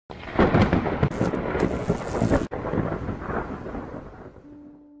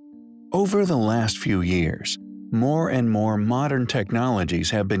Over the last few years, more and more modern technologies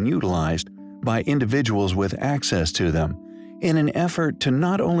have been utilized by individuals with access to them in an effort to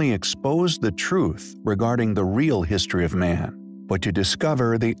not only expose the truth regarding the real history of man, but to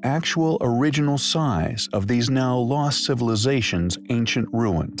discover the actual original size of these now lost civilizations' ancient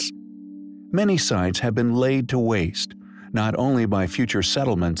ruins. Many sites have been laid to waste, not only by future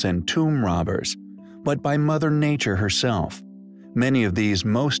settlements and tomb robbers, but by Mother Nature herself. Many of these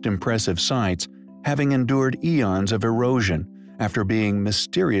most impressive sites having endured eons of erosion after being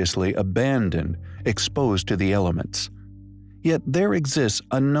mysteriously abandoned, exposed to the elements. Yet there exists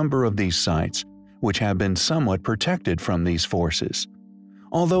a number of these sites which have been somewhat protected from these forces.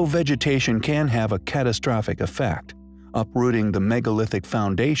 Although vegetation can have a catastrophic effect, uprooting the megalithic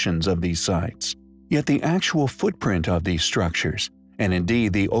foundations of these sites, yet the actual footprint of these structures, and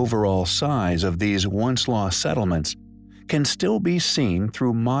indeed the overall size of these once lost settlements, can still be seen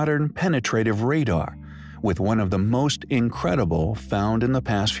through modern penetrative radar, with one of the most incredible found in the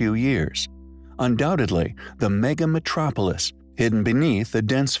past few years. Undoubtedly, the mega-metropolis hidden beneath the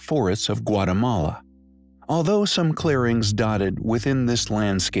dense forests of Guatemala. Although some clearings dotted within this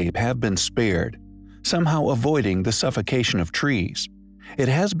landscape have been spared, somehow avoiding the suffocation of trees, it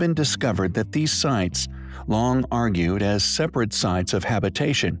has been discovered that these sites, long argued as separate sites of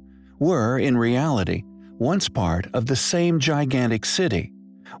habitation, were, in reality, once part of the same gigantic city,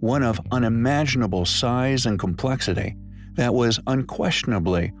 one of unimaginable size and complexity, that was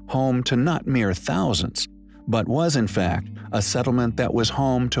unquestionably home to not mere thousands, but was in fact a settlement that was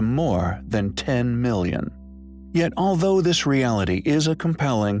home to more than 10 million. Yet although this reality is a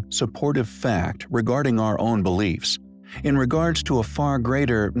compelling, supportive fact regarding our own beliefs, in regards to a far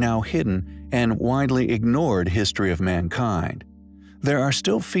greater, now hidden, and widely ignored history of mankind, there are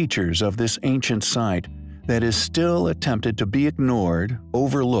still features of this ancient site that is still attempted to be ignored,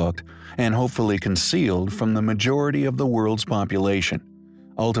 overlooked, and hopefully concealed from the majority of the world's population,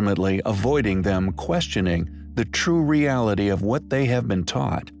 ultimately avoiding them questioning the true reality of what they have been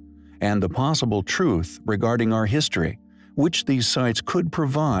taught, and the possible truth regarding our history, which these sites could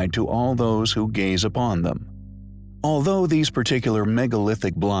provide to all those who gaze upon them. Although these particular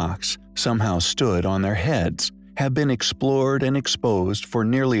megalithic blocks somehow stood on their heads, have been explored and exposed for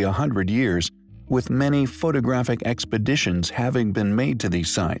nearly 100 years, with many photographic expeditions having been made to these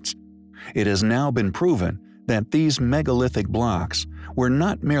sites, it has now been proven that these megalithic blocks were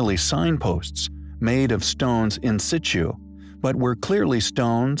not merely signposts made of stones in situ, but were clearly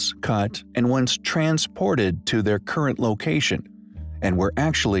stones cut and once transported to their current location, and were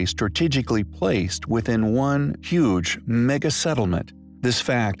actually strategically placed within one huge mega-settlement. This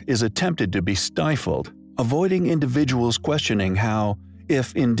fact is attempted to be stifled, avoiding individuals questioning how,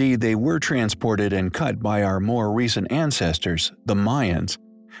 if indeed they were transported and cut by our more recent ancestors, the Mayans,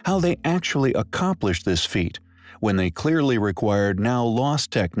 how they actually accomplished this feat when they clearly required now lost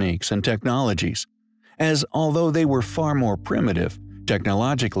techniques and technologies, as although they were far more primitive,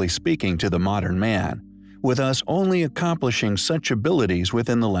 technologically speaking, to the modern man, with us only accomplishing such abilities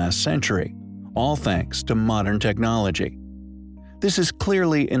within the last century, all thanks to modern technology. This is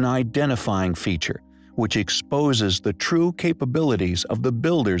clearly an identifying feature which exposes the true capabilities of the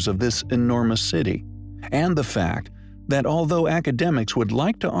builders of this enormous city, and the fact that although academics would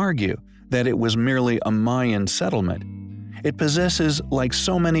like to argue that it was merely a Mayan settlement, it possesses, like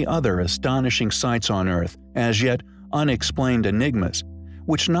so many other astonishing sites on Earth, as yet unexplained enigmas,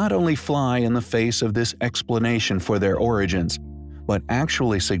 which not only fly in the face of this explanation for their origins, but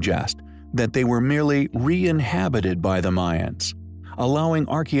actually suggest that they were merely re-inhabited by the Mayans, allowing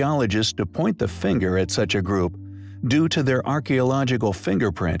archaeologists to point the finger at such a group due to their archaeological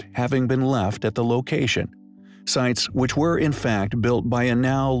fingerprint having been left at the location, sites which were in fact built by a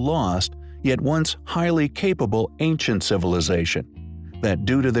now lost yet once highly capable ancient civilization that,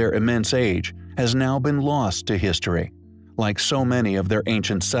 due to their immense age, has now been lost to history, like so many of their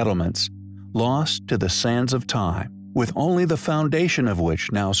ancient settlements, lost to the sands of time, with only the foundation of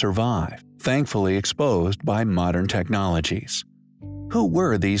which now survive, thankfully exposed by modern technologies. Who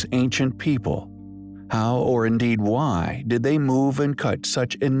were these ancient people? How, or indeed why, did they move and cut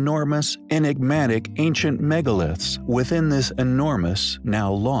such enormous, enigmatic ancient megaliths within this enormous,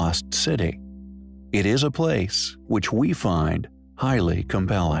 now lost city? It is a place which we find highly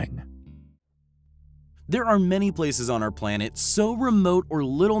compelling. There are many places on our planet so remote or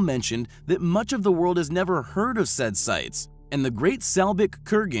little mentioned that much of the world has never heard of said sites, and the Great Salbik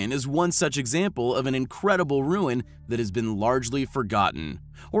Kurgan is one such example of an incredible ruin that has been largely forgotten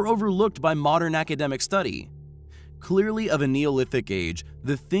or overlooked by modern academic study. Clearly of a Neolithic age,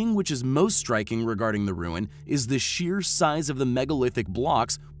 the thing which is most striking regarding the ruin is the sheer size of the megalithic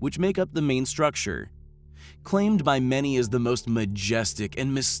blocks which make up the main structure. Claimed by many as the most majestic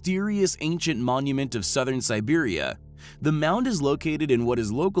and mysterious ancient monument of southern Siberia, the mound is located in what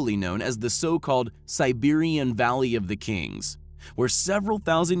is locally known as the so-called Siberian Valley of the Kings, where several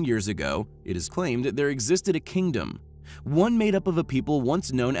thousand years ago, it is claimed that there existed a kingdom, one made up of a people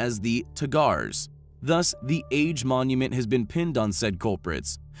once known as the Tagars. Thus, the age monument has been pinned on said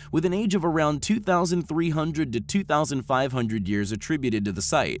culprits, with an age of around 2,300 to 2,500 years attributed to the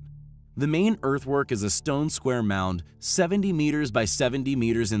site. The main earthwork is a stone square mound 70 meters by 70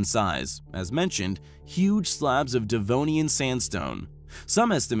 meters in size, as mentioned, huge slabs of Devonian sandstone,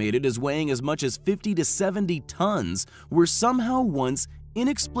 some estimated as weighing as much as 50 to 70 tons, were somehow once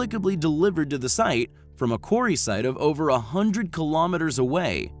inexplicably delivered to the site from a quarry site of over 100 kilometers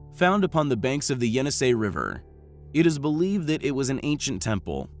away, found upon the banks of the Yenisei River. It is believed that it was an ancient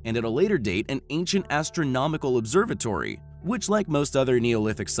temple, and at a later date an ancient astronomical observatory, which like most other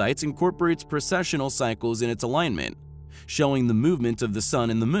Neolithic sites incorporates precessional cycles in its alignment, showing the movement of the sun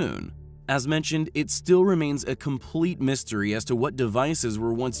and the moon. As mentioned, it still remains a complete mystery as to what devices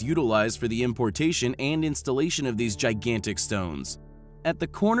were once utilized for the importation and installation of these gigantic stones. At the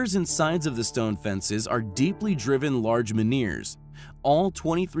corners and sides of the stone fences are deeply driven large menhirs. All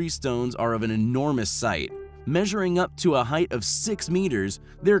 23 stones are of an enormous size. Measuring up to a height of 6 meters,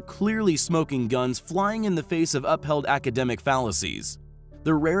 they're clearly smoking guns flying in the face of upheld academic fallacies.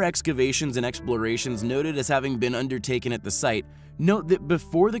 The rare excavations and explorations noted as having been undertaken at the site note that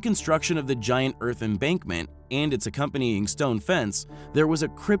before the construction of the giant earth embankment and its accompanying stone fence, there was a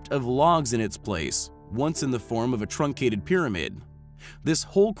crypt of logs in its place, once in the form of a truncated pyramid. This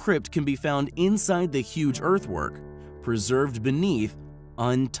whole crypt can be found inside the huge earthwork, preserved beneath,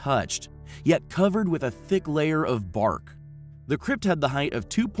 untouched, yet covered with a thick layer of bark. The crypt had the height of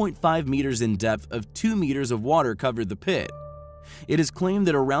 2.5 meters in depth of 2 meters of water covered the pit. It is claimed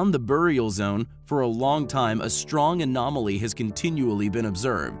that around the burial zone, for a long time, a strong anomaly has continually been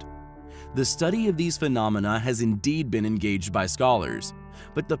observed. The study of these phenomena has indeed been engaged by scholars,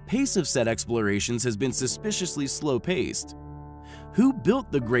 but the pace of said explorations has been suspiciously slow-paced. Who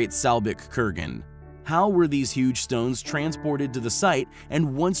built the Great Salbik Kurgan? How were these huge stones transported to the site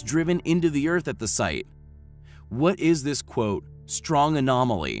and once driven into the earth at the site? What is this, quote, strong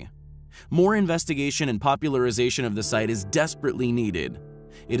anomaly? More investigation and popularization of the site is desperately needed.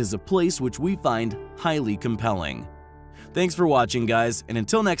 It is a place which we find highly compelling. Thanks for watching, guys, and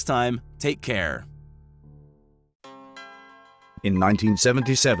until next time, take care. In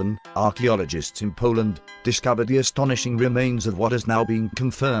 1977, archaeologists in Poland discovered the astonishing remains of what has now been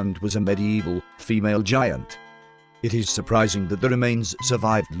confirmed was a medieval female giant. It is surprising that the remains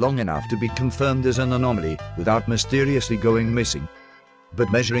survived long enough to be confirmed as an anomaly without mysteriously going missing.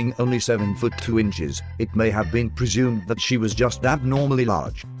 But measuring only 7 foot 2 inches, it may have been presumed that she was just abnormally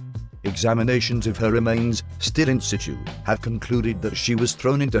large. Examinations of her remains, still in situ, have concluded that she was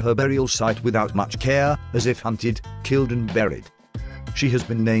thrown into her burial site without much care, as if hunted, killed and buried. She has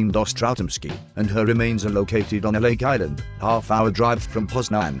been named Ostratomsky, and her remains are located on a lake island, half-hour drive from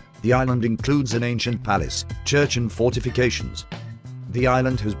Poznan. The island includes an ancient palace, church and fortifications. The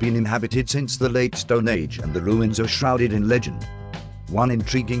island has been inhabited since the late Stone Age, and the ruins are shrouded in legend. One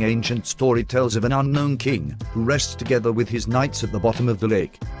intriguing ancient story tells of an unknown king who rests together with his knights at the bottom of the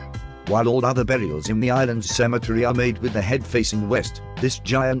lake. While all other burials in the island's cemetery are made with the head facing west, this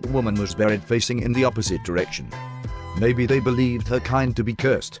giant woman was buried facing in the opposite direction. Maybe they believed her kind to be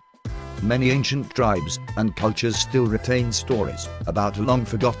cursed. Many ancient tribes and cultures still retain stories about a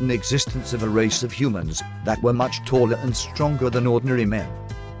long-forgotten existence of a race of humans that were much taller and stronger than ordinary men.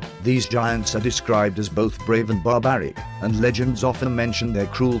 These giants are described as both brave and barbaric, and legends often mention their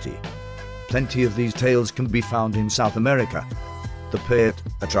cruelty. Plenty of these tales can be found in South America. The Payet,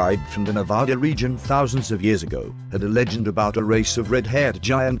 a tribe from the Nevada region thousands of years ago, had a legend about a race of red-haired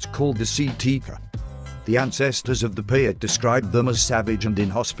giants called the Sea-Tika. The ancestors of the Payet described them as savage and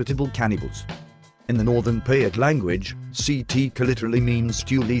inhospitable cannibals. In the northern Payet language, Sea-Tika literally means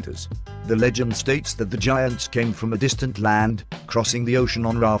stew eaters. The legend states that the giants came from a distant land, crossing the ocean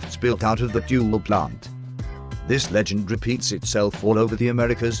on rafts built out of the tule plant. This legend repeats itself all over the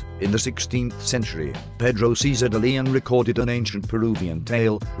Americas. In the 16th century, Pedro Cesar de Leon recorded an ancient Peruvian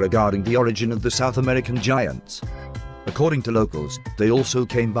tale regarding the origin of the South American giants. According to locals, they also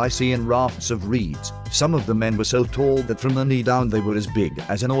came by sea in rafts of reeds. Some of the men were so tall that from the knee down they were as big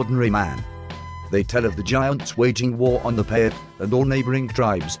as an ordinary man. They tell of the giants waging war on the Payet and all neighboring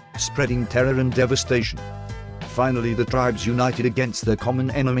tribes, spreading terror and devastation. Finally, the tribes united against their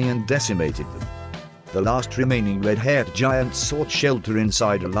common enemy and decimated them. the last remaining red-haired giants sought shelter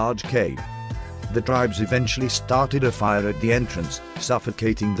inside a large cave. The tribes eventually started a fire at the entrance,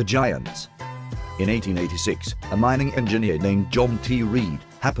 suffocating the giants. In 1886, a mining engineer named John T. Reed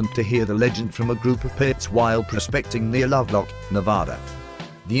happened to hear the legend from a group of pirates while prospecting near Lovelock, Nevada.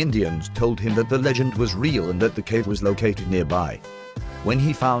 The Indians told him that the legend was real and that the cave was located nearby. When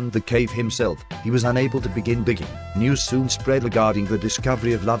he found the cave himself, he was unable to begin digging. News soon spread regarding the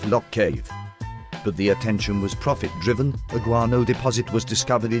discovery of Lovelock Cave. But the attention was profit-driven. A guano deposit was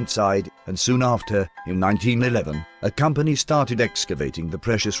discovered inside, and soon after, in 1911, a company started excavating the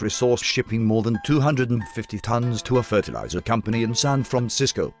precious resource, shipping more than 250 tons to a fertilizer company in San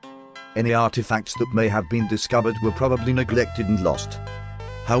Francisco. Any artifacts that may have been discovered were probably neglected and lost.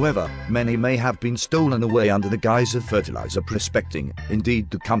 However, many may have been stolen away under the guise of fertilizer prospecting. Indeed,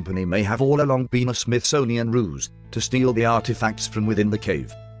 the company may have all along been a Smithsonian ruse to steal the artifacts from within the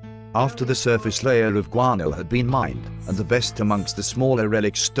cave. After the surface layer of guano had been mined, and the best amongst the smaller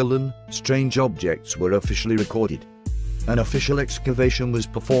relics stolen, strange objects were officially recorded. An official excavation was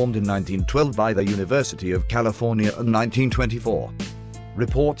performed in 1912 by the University of California in 1924.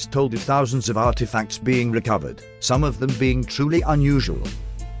 Reports told of thousands of artifacts being recovered, some of them being truly unusual.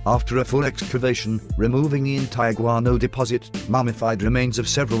 After a full excavation, removing the entire guano deposit, mummified remains of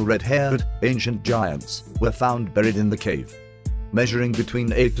several red-haired, ancient giants were found buried in the cave. Measuring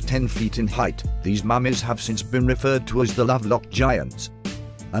between 8 to 10 feet in height, these mummies have since been referred to as the Lovelock Giants.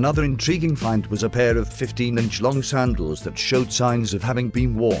 Another intriguing find was a pair of 15-inch-long sandals that showed signs of having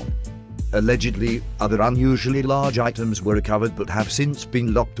been worn. Allegedly, other unusually large items were recovered but have since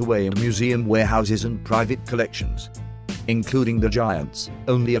been locked away in museum warehouses and private collections. Including the giants,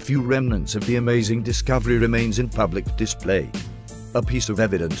 only a few remnants of the amazing discovery remains in public display. A piece of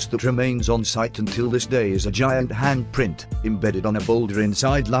evidence that remains on site until this day is a giant handprint embedded on a boulder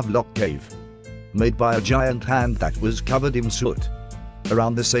inside Lovelock Cave. Made by a giant hand that was covered in soot.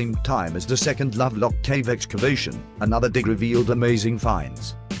 Around the same time as the second Lovelock Cave excavation, another dig revealed amazing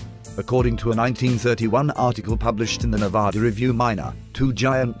finds. According to a 1931 article published in the Nevada Review Minor, 2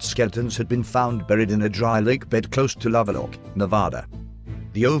 giant skeletons had been found buried in a dry lake bed close to Lovelock, Nevada.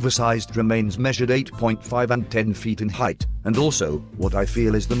 The oversized remains measured 8.5 and 10 feet in height, and also, what I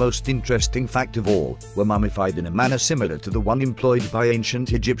feel is the most interesting fact of all, were mummified in a manner similar to the one employed by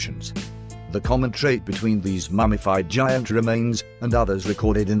ancient Egyptians. The common trait between these mummified giant remains and others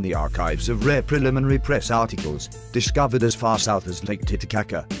recorded in the archives of rare preliminary press articles, discovered as far south as Lake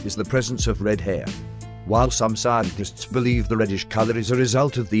Titicaca, is the presence of red hair. While some scientists believe the reddish color is a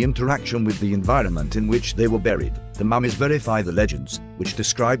result of the interaction with the environment in which they were buried, the mummies verify the legends, which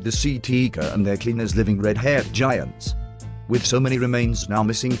describe the Sea Tika and their kin as living red-haired giants. With so many remains now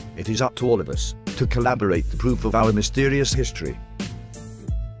missing, it is up to all of us to collaborate the proof of our mysterious history.